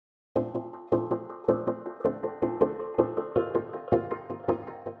Welcome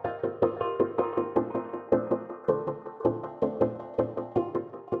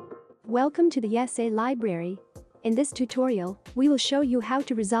to the Essay Library. In this tutorial, we will show you how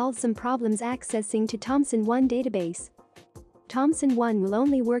to resolve some problems accessing to Thomson One database. Thomson One will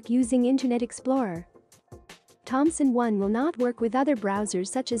only work using Internet Explorer. Thomson One will not work with other browsers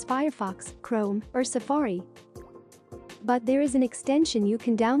such as Firefox, Chrome, or Safari. But there is an extension you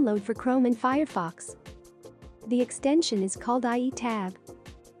can download for Chrome and Firefox. The extension is called IE Tab.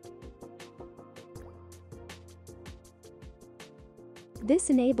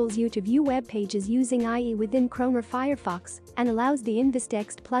 This enables you to view web pages using IE within Chrome or Firefox and allows the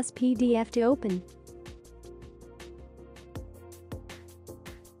InvesText plus PDF to open.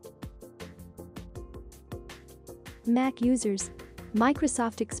 Mac users.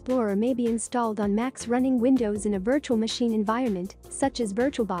 Microsoft Explorer may be installed on Macs running Windows in a virtual machine environment, such as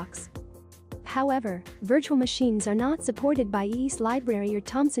VirtualBox. However, virtual machines are not supported by IE's library or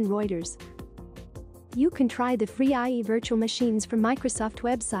Thomson Reuters. You can try the free IE virtual machines from Microsoft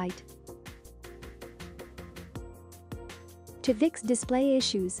website. To fix display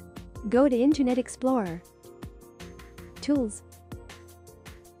issues, go to Internet Explorer. Tools.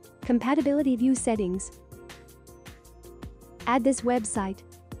 Compatibility View Settings. Add this website,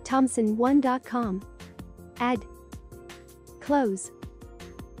 thomsonone.com. Add. Close.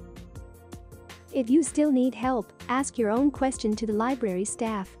 If you still need help, ask your own question to the library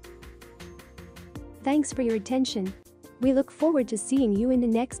staff. Thanks for your attention. We look forward to seeing you in the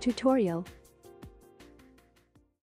next tutorial.